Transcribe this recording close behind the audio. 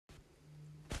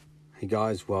Hey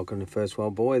guys, welcome to First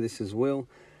World Boy. This is Will.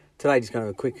 Today just going to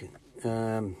have a quick,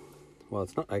 well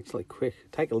it's not actually quick,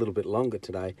 take a little bit longer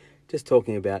today, just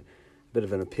talking about a bit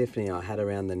of an epiphany I had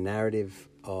around the narrative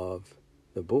of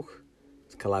the book,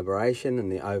 its collaboration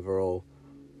and the overall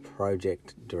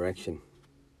project direction.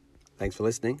 Thanks for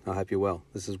listening. I hope you're well.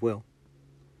 This is Will.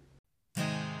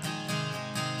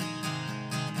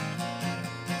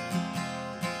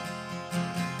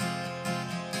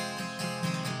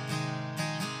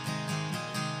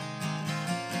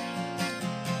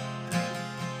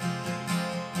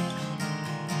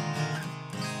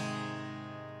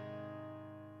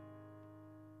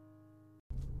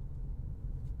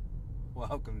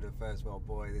 Welcome to First World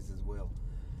Boy, this is Will.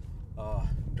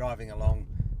 Driving along,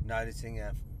 noticing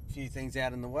a few things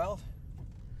out in the world,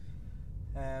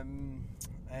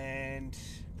 and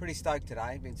pretty stoked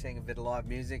today. Been seeing a bit of live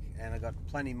music and I've got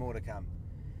plenty more to come.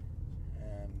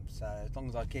 So as long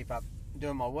as I keep up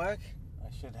doing my work,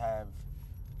 I should have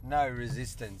no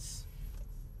resistance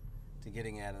to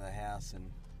getting out of the house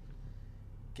and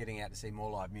getting out to see more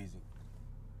live music.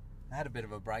 I had a bit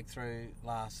of a breakthrough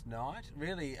last night,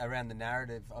 really around the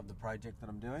narrative of the project that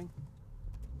I'm doing.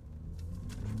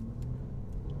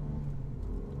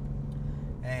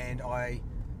 And I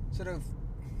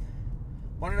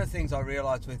one of the things I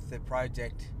realised with the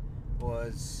project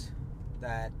was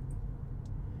that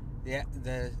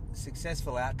the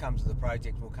successful outcomes of the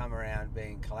project will come around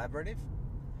being collaborative,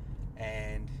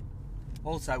 and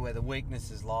also where the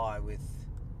weaknesses lie with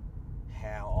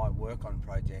how I work on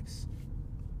projects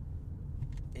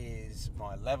is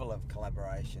my level of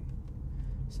collaboration.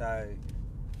 So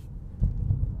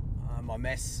my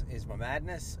mess is my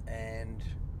madness, and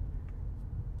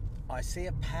I see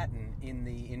a pattern in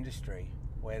the industry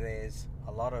where there's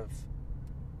a lot of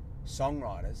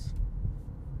songwriters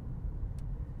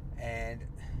and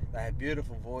they have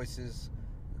beautiful voices,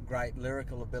 great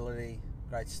lyrical ability,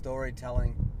 great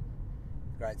storytelling,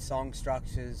 great song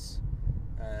structures,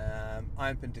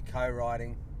 open to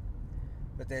co-writing.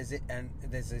 But there's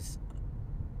this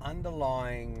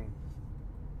underlying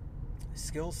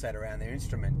skill set around their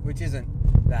instrument which isn't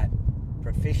that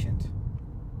proficient.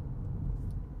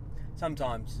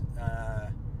 Sometimes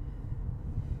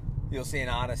you'll see an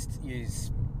artist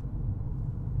use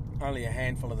only a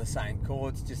handful of the same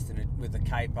chords, just with a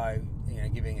capo,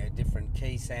 giving a different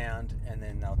key sound, and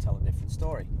then they'll tell a different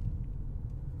story.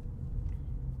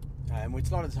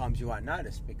 Which a lot of times you won't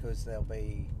notice because there'll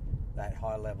be that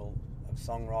high level of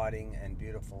songwriting and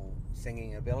beautiful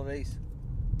singing abilities.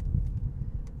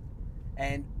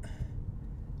 And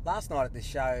last night at the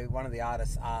show, one of the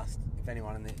artists asked if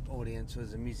anyone in the audience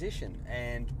was a musician,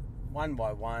 and one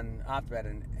by one, after about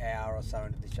an hour or so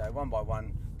into the show, one by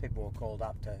one people were called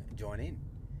up to join in.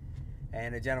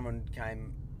 And a gentleman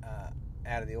came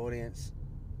out of the audience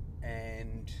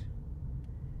and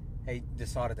he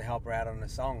decided to help her out on a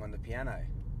song on the piano.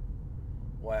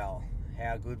 Well,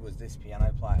 how good was this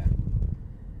piano player?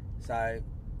 So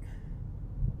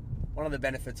one of the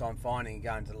benefits I'm finding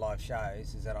going to live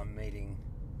shows is that I'm meeting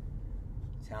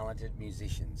talented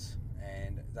musicians,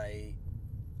 and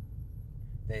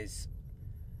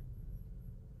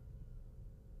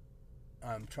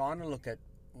I'm trying to look at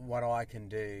what I can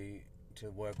do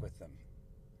to work with them.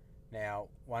 Now,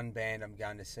 one band I'm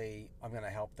going to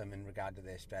help them in regard to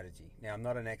their strategy. Now, I'm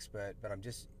not an expert, but I'm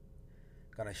just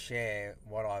going to share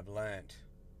what I've learnt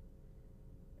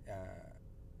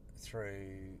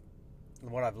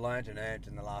and earned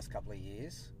in the last couple of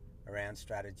years around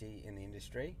strategy in the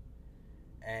industry,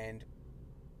 and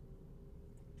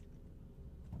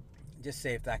just see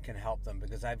if that can help them,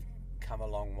 because they've come a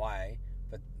long way,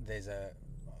 but they've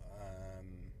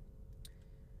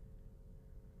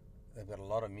got a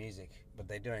lot of music, but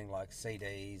they're doing like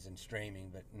CDs and streaming,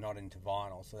 but not into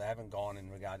vinyl, so they haven't gone in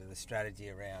regard to the strategy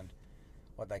around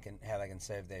how they can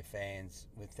serve their fans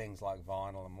with things like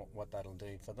vinyl and what that'll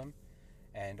do for them,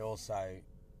 and also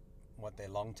what their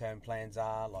long-term plans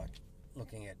are, like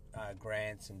looking at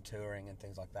grants and touring and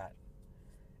things like that.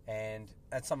 And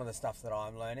that's some of the stuff that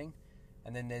I'm learning.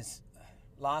 And then there's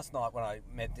last night when I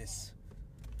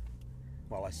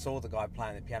saw the guy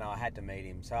playing the piano, I had to meet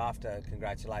him. So after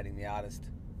congratulating the artist,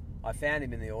 I found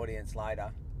him in the audience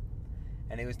later,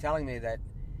 and he was telling me that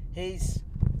he's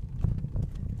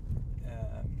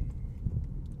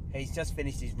just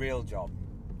finished his real job,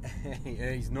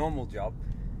 his normal job,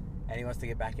 and he wants to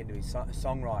get back into his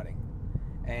songwriting.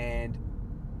 And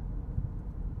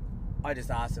I just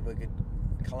asked if we could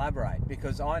collaborate,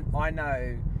 because I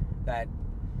know that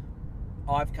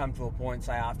I've come to a point,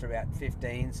 say after about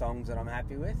 15 songs that I'm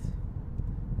happy with.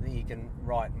 I think you can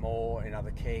write more in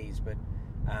other keys, but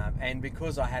And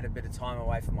because I had a bit of time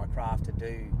away from my craft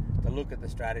to look at the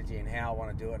strategy and how I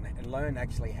want to do it and learn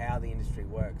actually how the industry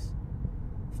works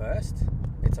first,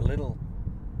 it's a little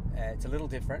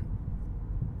different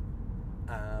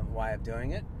way of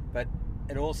doing it, but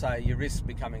it also, you risk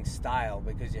becoming stale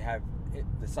because you have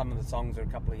some of the songs are a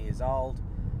couple of years old,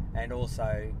 and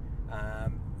also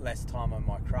less time on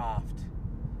my craft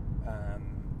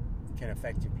can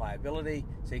affect your playability.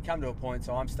 So you come to a point,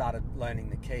 so I'm started learning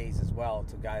the keys as well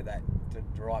to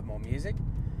write more music,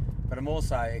 but I'm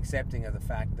also accepting of the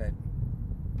fact that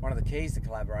one of the keys to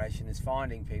collaboration is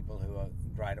finding people who are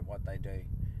great at what they do.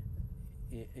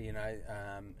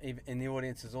 Even in the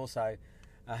audience is also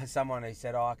someone who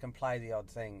said, I can play the odd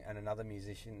thing, and another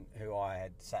musician who I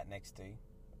had sat next to,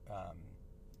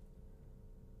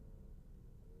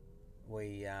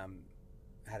 we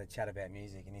had a chat about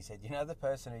music, and he said, the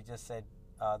person who just said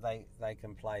they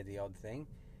can play the odd thing,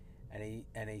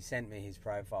 and he sent me his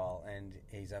profile, and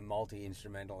he's a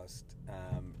multi-instrumentalist,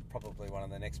 probably one of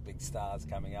the next big stars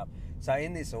coming up. So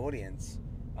in this audience,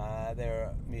 there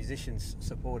are musicians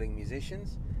supporting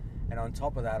musicians, and on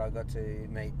top of that I got to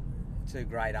meet two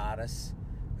great artists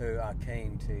who are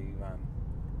keen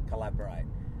to collaborate,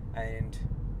 and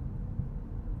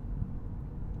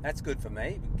that's good for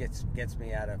me. It gets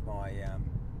me out of my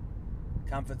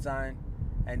comfort zone,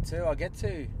 and two, I get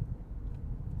to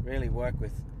really work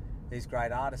with these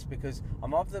great artists because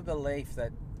I'm of the belief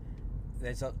that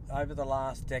over the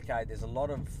last decade there's a lot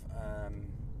of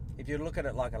if you look at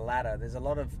it like a ladder, there's a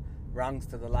lot of rungs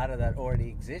to the ladder that already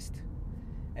exist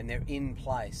and they're in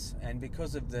place, and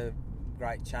because of the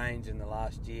great change in the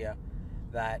last year,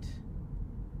 that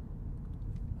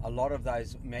a lot of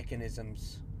those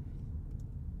mechanisms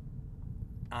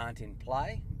aren't in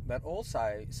play, but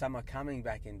also some are coming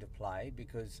back into play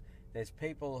because there's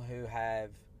people who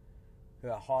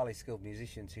are highly skilled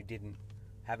musicians who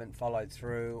haven't followed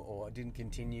through or didn't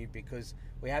continue, because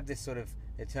we have this sort of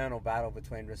eternal battle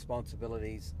between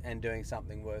responsibilities and doing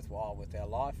something worthwhile with our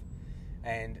life,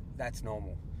 and that's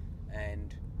normal.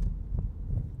 And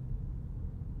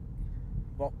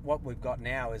what we've got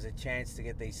now is a chance to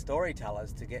get these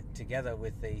storytellers to get together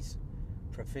with these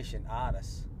proficient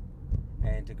artists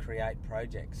and to create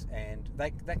projects, and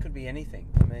that could be anything.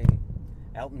 I mean,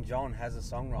 Elton John has a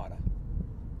songwriter,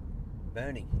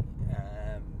 Bernie.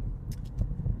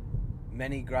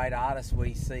 Many great artists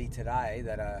we see today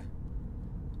that are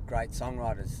great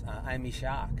songwriters. Amy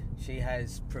Shark, she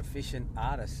has proficient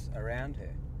artists around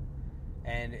her,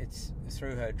 and it's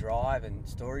through her drive and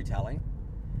storytelling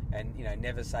and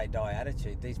never say die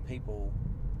attitude, these people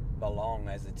belong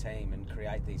as a team and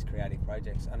create these creative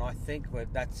projects. And I think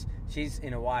she's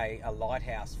in a way a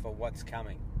lighthouse for what's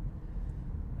coming,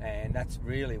 and that's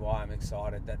really why I'm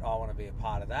excited that I want to be a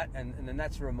part of that. And then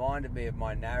that's reminded me of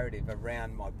my narrative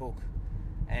around my book,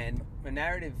 and my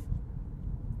narrative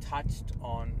touched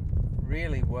on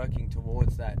really working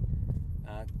towards that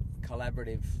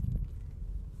collaborative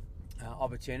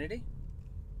opportunity,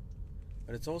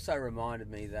 but it's also reminded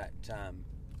me that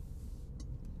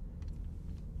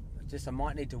I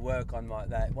might need to work on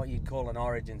that what you'd call an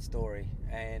origin story,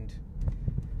 and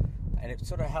it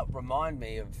sort of helped remind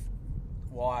me of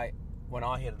why when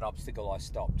I hit an obstacle I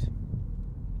stopped,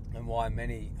 and why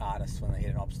many artists when they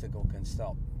hit an obstacle can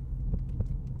stop.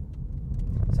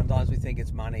 Sometimes we think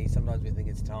it's money, sometimes we think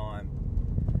it's time,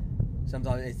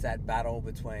 sometimes it's that battle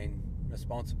between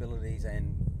responsibilities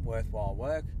and worthwhile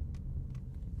work.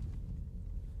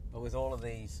 But with all of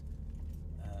these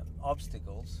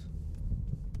obstacles,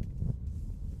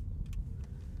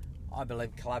 I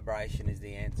believe collaboration is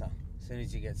the answer. As soon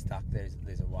as you get stuck, there's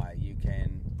a way. You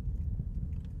can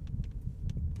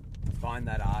find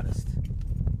that artist,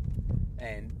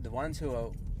 and the ones who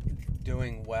are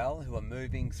doing well, who are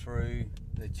moving through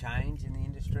the change in the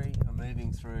industry, are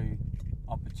moving through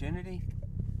opportunity,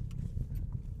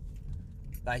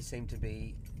 they seem to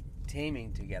be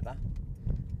teaming together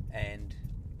and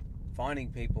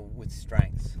finding people with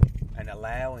strengths and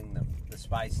allowing them the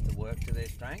space to work to their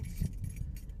strengths.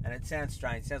 And it sounds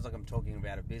strange, it sounds like I'm talking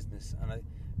about a business, and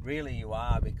really you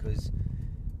are, because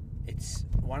it's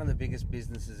one of the biggest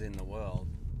businesses in the world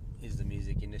is the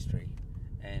music industry,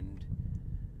 and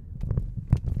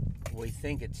we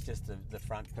think it's just the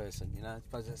front person, I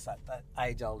suppose it's that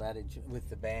age-old adage with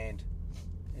the band,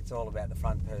 it's all about the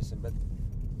front person, but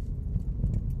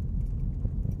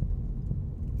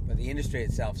the industry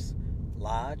itself's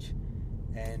large.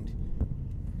 And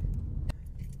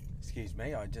excuse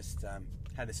me, I just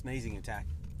had a sneezing attack.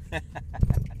 I'm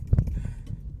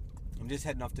just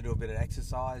heading off to do a bit of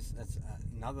exercise. That's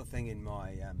another thing in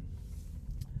my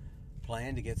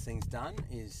plan to get things done,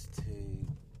 is to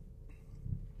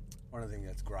one of the things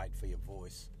that's great for your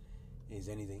voice is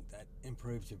anything that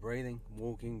improves your breathing,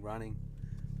 walking, running,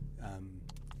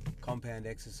 compound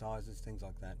exercises, things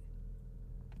like that.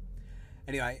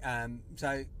 Anyway,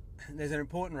 so there's an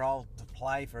important role to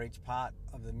play for each part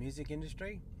of the music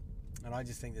industry, and I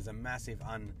just think there's a massive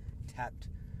untapped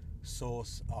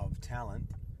source of talent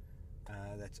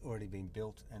that's already been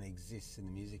built and exists in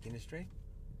the music industry.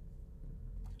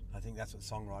 I think that's what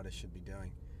songwriters should be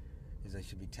doing, is they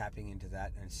should be tapping into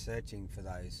that and searching for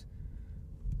those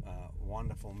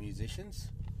wonderful musicians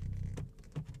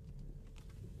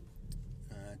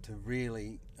to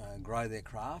really grow their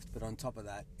craft. But on top of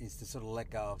that is to sort of let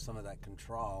go of some of that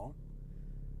control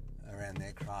around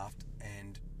their craft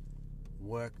and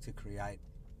work to create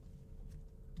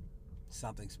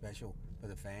something special for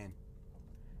the fan.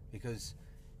 Because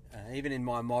even in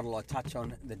my model, I touch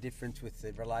on the difference with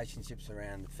the relationships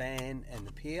around the fan and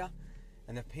the peer.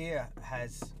 And the peer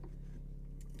has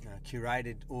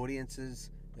curated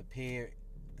audiences. The peer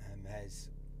has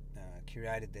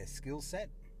curated their skill set.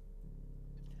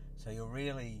 So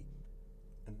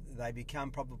they become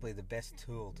probably the best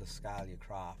tool to scale your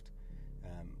craft.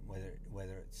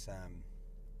 Whether it's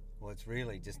it's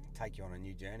really just take you on a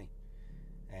new journey.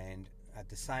 And at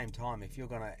the same time, if you're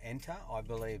going to enter, I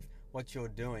believe what you're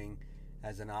doing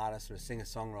as an artist or a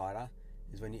singer-songwriter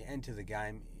is when you enter the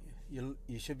game,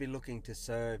 you should be looking to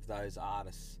serve those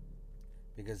artists,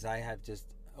 because they have just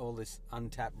all this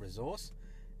untapped resource,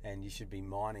 and you should be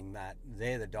mining that.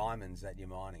 They're the diamonds that you're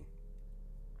mining.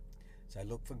 So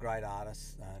look for great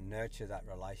artists, nurture that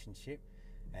relationship,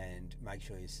 and make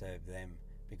sure you serve them,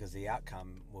 because the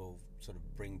outcome will sort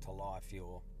of bring to life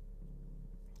your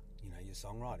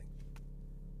songwriting.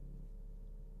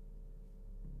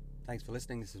 Thanks for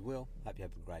listening. This is Will. Hope you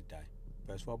have a great day.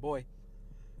 First World Boy.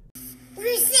 What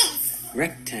is this?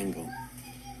 Rectangle.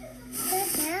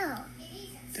 Circle.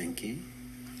 Thank you.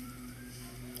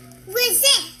 What is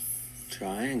this?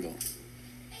 Triangle.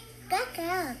 Good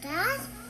girl, Dad.